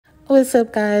What's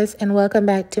up, guys, and welcome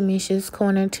back to Misha's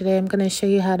Corner. Today I'm going to show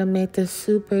you how to make this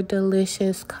super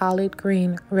delicious collard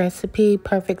green recipe.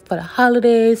 Perfect for the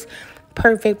holidays,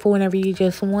 perfect for whenever you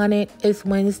just want it. It's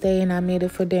Wednesday and I made it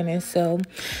for dinner, so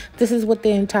this is what the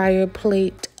entire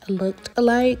plate looked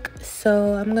like.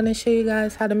 So I'm going to show you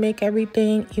guys how to make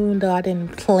everything, even though I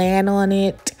didn't plan on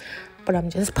it, but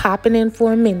I'm just popping in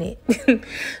for a minute.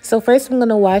 So first I'm going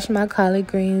to wash my collard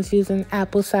greens using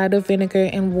apple cider vinegar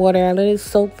and water. I let it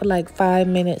soak for like 5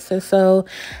 minutes or so.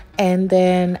 And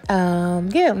then,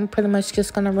 I'm pretty much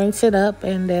just going to rinse it up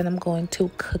and then I'm going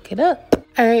to cook it up.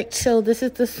 All right, so this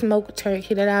is the smoked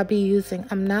turkey that I'll be using.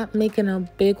 I'm not making a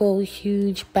big old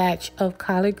huge batch of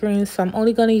collard greens, so I'm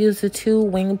only going to use the 2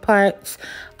 wing parts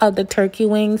of the turkey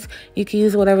wings. You can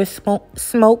use whatever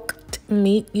smoked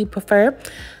meat you prefer.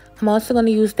 I'm also going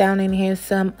to use down in here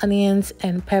some onions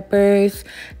and peppers,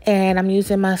 and I'm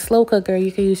using my slow cooker.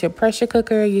 You can use your pressure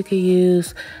cooker, you can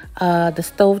use the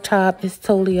stovetop. It's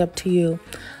totally up to you.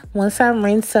 Once I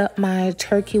rinse up my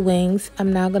turkey wings,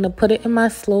 I'm now going to put it in my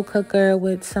slow cooker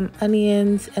with some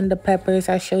onions and the peppers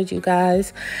I showed you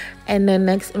guys. And then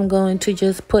next I'm going to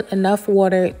just put enough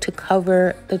water to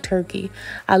cover the turkey.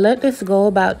 I let this go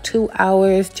about 2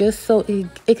 hours just so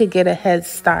it could get a head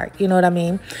start. You know what I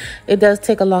mean? It does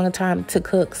take a long time to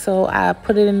cook. So I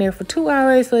put it in there for 2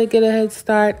 hours so it get a head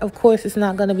start. Of course, it's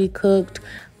not going to be cooked,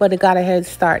 but it got a head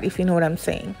start, if you know what I'm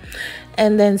saying.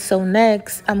 And then so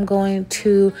next I'm going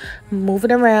to move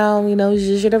it around,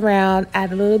 zhuzh it around,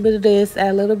 add a little bit of this,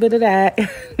 add a little bit of that.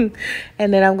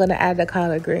 And then I'm going to add the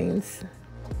collard greens.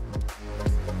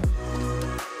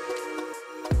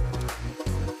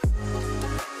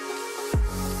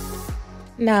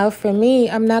 Now for me,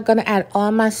 I'm not going to add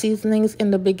all my seasonings in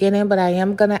the beginning, but I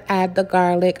am going to add the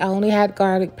garlic. I only had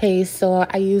garlic paste, so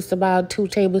I used about 2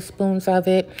 tablespoons of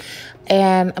it.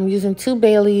 And I'm using 2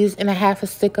 bay leaves and a half a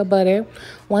stick of butter.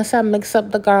 Once I mix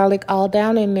up the garlic all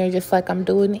down in there, just like I'm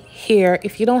doing here.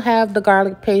 If you don't have the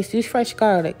garlic paste, use fresh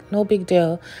garlic. No big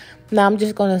deal. Now I'm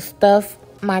just going to stuff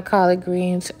my collard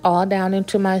greens all down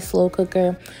into my slow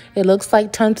cooker. It looks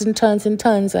like tons and tons and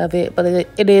tons of it, but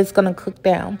it is going to cook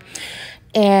down.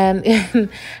 And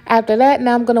after that,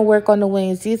 now I'm going to work on the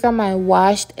wings. These are my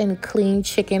washed and clean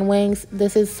chicken wings.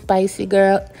 This is spicy,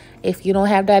 girl. If you don't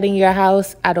have that in your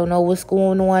house, I don't know what's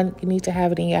going on. You need to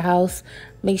have it in your house.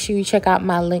 Make sure you check out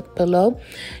my link below.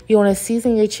 You want to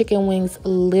season your chicken wings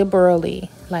liberally,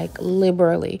 like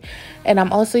liberally. And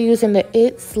I'm also using the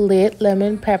It's Lit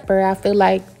lemon pepper. I feel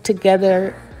like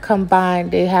together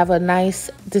combined they have a nice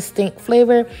distinct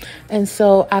flavor, and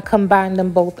so I combine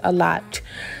them both a lot.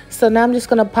 So now I'm just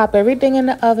going to pop everything in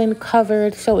the oven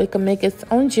covered so it can make its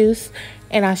own juice,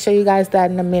 and I'll show you guys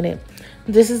that in a minute.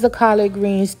 This is the collard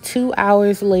greens 2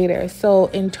 hours later. So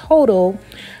in total,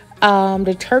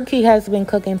 the turkey has been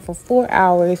cooking for 4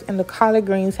 hours and the collard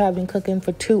greens have been cooking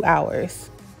for 2 hours.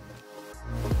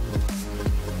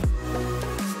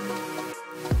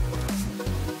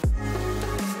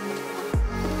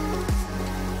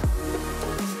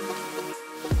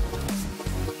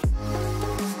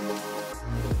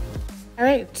 All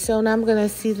right, so now I'm going to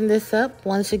season this up.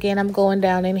 Once again, I'm going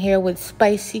down in here with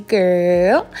Spicy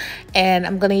Girl, and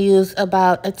I'm going to use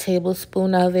about a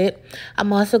tablespoon of it.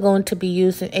 I'm also going to be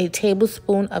using a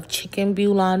tablespoon of chicken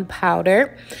bouillon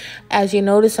powder. As you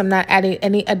notice, I'm not adding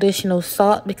any additional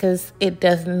salt because it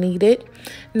doesn't need it.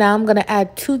 Now I'm going to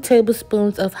add 2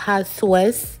 tablespoons of hot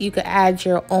sauce. You could add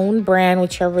your own brand,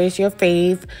 whichever is your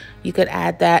fave. You could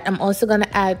add that. I'm also going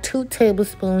to add 2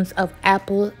 tablespoons of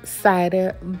apple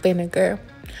cider vinegar.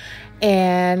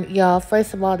 And y'all,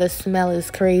 first of all, the smell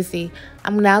is crazy.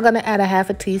 I'm now going to add a half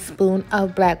a teaspoon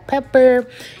of black pepper.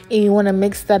 And you want to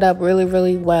mix that up really,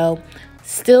 really well.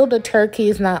 Still, the turkey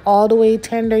is not all the way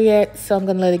tender yet, so I'm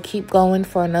going to let it keep going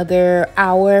for another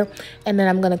hour. And then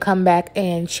I'm going to come back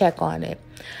and check on it.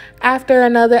 After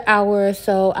another hour or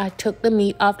so, I took the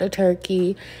meat off the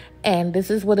turkey. And this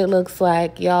is what it looks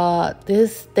like, y'all.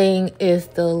 This thing is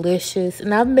delicious.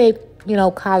 And I've made,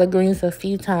 collard greens a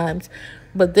few times.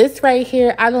 But this right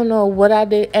here, I don't know what I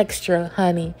did extra,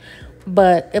 honey.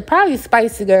 But it probably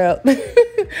spicy, girl.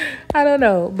 I don't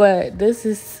know. But this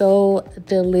is so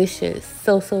delicious.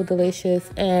 So, so delicious.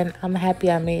 And I'm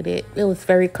happy I made it. It was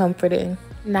very comforting.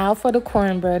 Now for the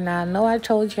cornbread. Now, I know I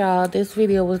told y'all this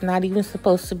video was not even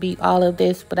supposed to be all of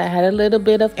this, but I had a little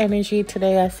bit of energy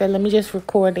today. I said, let me just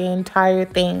record the entire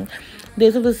thing.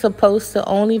 This was supposed to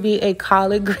only be a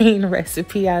collard green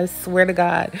recipe, I swear to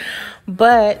God.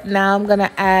 But now I'm going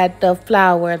to add the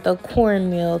flour, the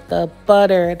cornmeal, the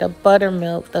butter, the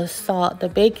buttermilk, the salt, the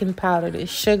baking powder, the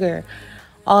sugar.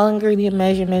 All ingredient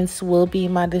measurements will be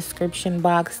in my description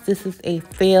box. This is a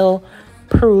fail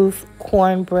proof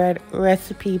cornbread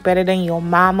recipe, better than your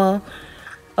mama,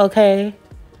 okay?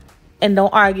 And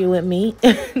don't argue with me.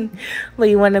 But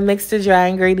you want to mix the dry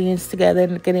ingredients together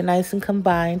and get it nice and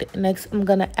combined. Next, I'm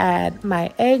going to add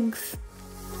my eggs.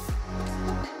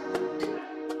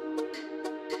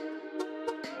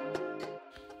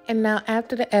 And now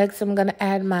after the eggs, I'm going to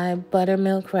add my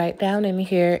buttermilk right down in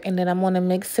here. And then I'm going to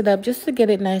mix it up just to get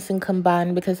it nice and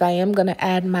combined, because I am going to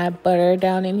add my butter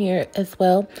down in here as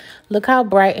well. Look how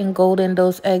bright and golden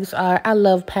those eggs are. I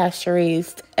love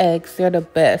pasture-raised eggs. They're the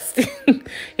best.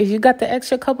 If you got the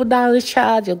extra couple dollars,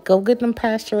 child, you'll go get them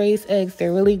pasture-raised eggs.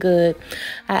 They're really good.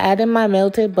 I added my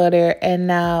melted butter, and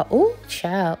now, ooh,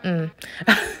 child.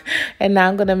 And now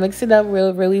I'm going to mix it up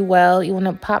really well. You want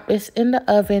to pop this in the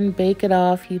oven, bake it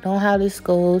off. You know how this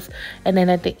goes. And then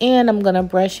at the end, I'm going to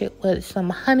brush it with some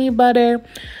honey butter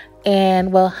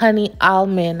and, well, honey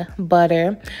almond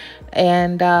butter.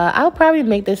 And I'll probably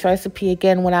make this recipe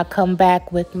again when I come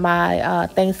back with my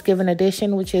Thanksgiving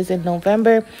edition, which is in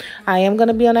November. I am going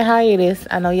to be on a hiatus.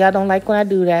 I know y'all don't like when I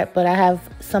do that, but I have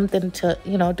something to,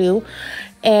 do.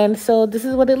 And so this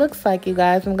is what it looks like, you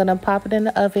guys. I'm going to pop it in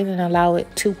the oven and allow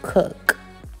it to cook.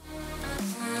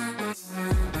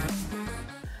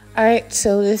 Alright,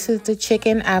 so this is the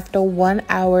chicken after 1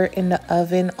 hour in the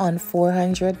oven on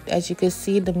 400. As you can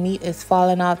see, the meat is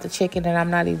falling off the chicken and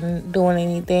I'm not even doing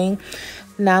anything.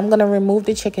 Now I'm going to remove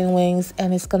the chicken wings,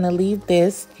 and it's going to leave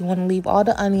this. You want to leave all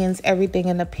the onions, everything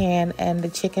in the pan, and the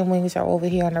chicken wings are over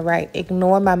here on the right.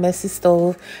 Ignore my messy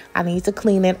stove. I need to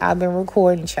clean it. I've been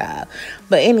recording, child.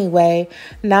 But anyway,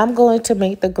 now I'm going to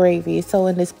make the gravy. So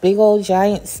in this big old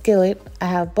giant skillet, I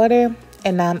have butter,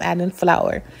 and now I'm adding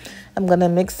flour. I'm going to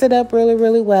mix it up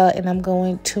really well, and I'm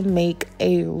going to make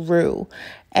a roux.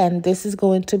 And this is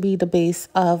going to be the base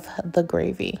of the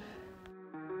gravy.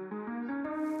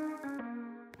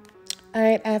 All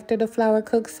right, after the flour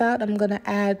cooks out, I'm going to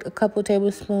add a couple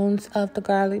tablespoons of the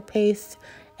garlic paste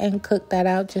and cook that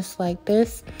out just like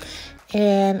this.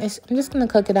 And I'm just going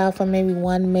to cook it out for maybe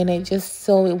 1 minute, just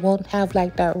so it won't have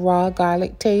like that raw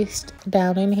garlic taste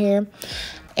down in here.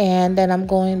 And then I'm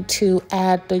going to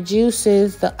add the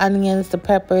juices, the onions, the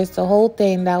peppers, the whole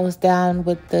thing that was down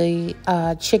with the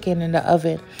chicken in the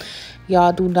oven.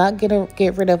 Y'all do not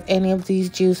get rid of any of these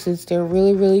juices. They're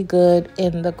really good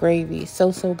in the gravy.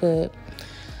 So good.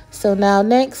 So now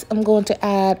next, I'm going to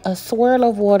add a swirl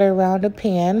of water around the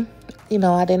pan.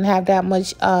 I didn't have that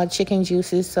much chicken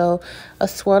juices, so a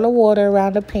swirl of water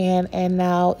around the pan, and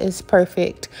now it's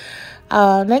perfect.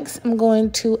 Next, I'm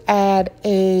going to add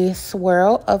a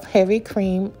swirl of heavy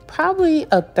cream, probably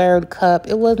a 1/3 cup.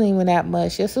 It wasn't even that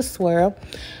much, just a swirl.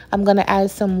 I'm going to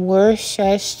add some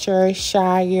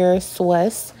Worcestershire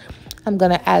sauce. I'm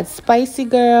going to add Spicy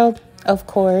Girl, of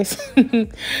course.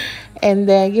 And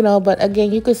then, but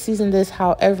again, you could season this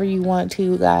however you want to,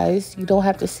 you guys. You don't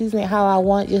have to season it how I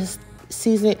want, just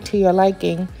season it to your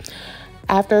liking.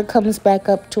 After it comes back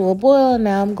up to a boil,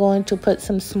 now I'm going to put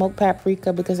some smoked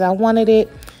paprika because I wanted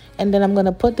it. And then I'm going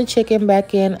to put the chicken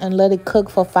back in and let it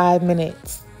cook for 5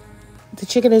 minutes. The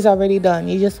chicken is already done.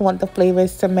 You just want the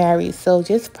flavors to marry. So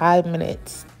just 5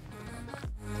 minutes.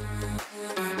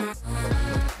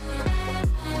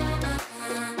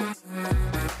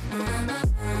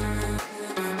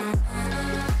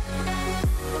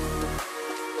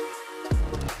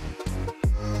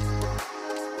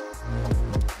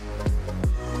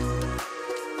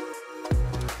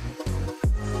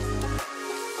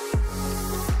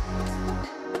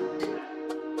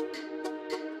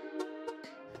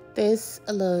 This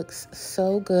looks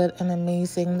so good and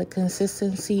amazing. The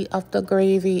consistency of the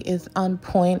gravy is on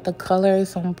point. The color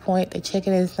is on point. The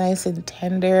chicken is nice and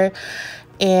tender.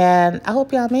 And I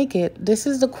hope y'all make it. This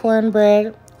is the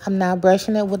cornbread. I'm now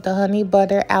brushing it with the honey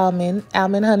butter, almond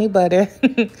honey butter.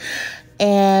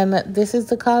 And this is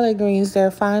the collard greens.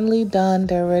 They're finally done.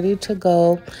 They're ready to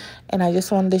go. And I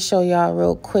just wanted to show y'all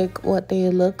real quick what they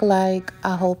look like.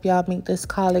 I hope y'all make this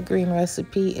collard green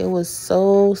recipe. It was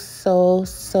so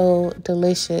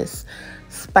delicious.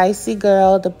 Spicy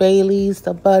Girl, the Baileys,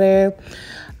 the butter,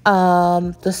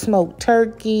 the smoked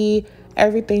turkey,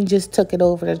 everything just took it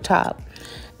over the top.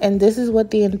 And this is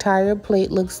what the entire plate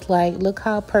looks like. Look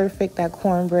how perfect that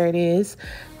cornbread is.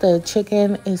 The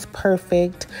chicken is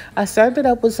perfect. I served it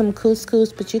up with some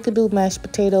couscous, but you could do mashed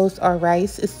potatoes or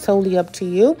rice. It's totally up to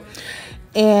you.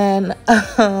 And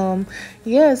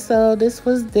yeah, so this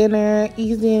was dinner,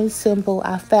 easy and simple.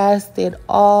 I fasted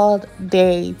all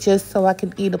day just so I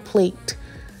could eat a plate.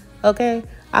 Okay?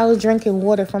 I was drinking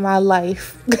water for my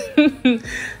life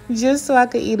just so I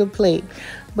could eat a plate.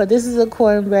 But this is a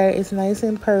cornbread. It's nice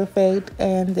and perfect.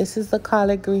 And this is the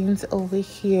collard greens over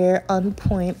here on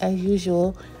point as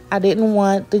usual. I didn't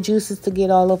want the juices to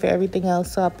get all over everything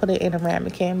else, so I put it in a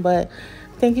ramekin. But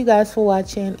thank you guys for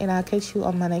watching, and I'll catch you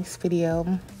on my next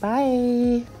video.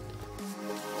 Bye.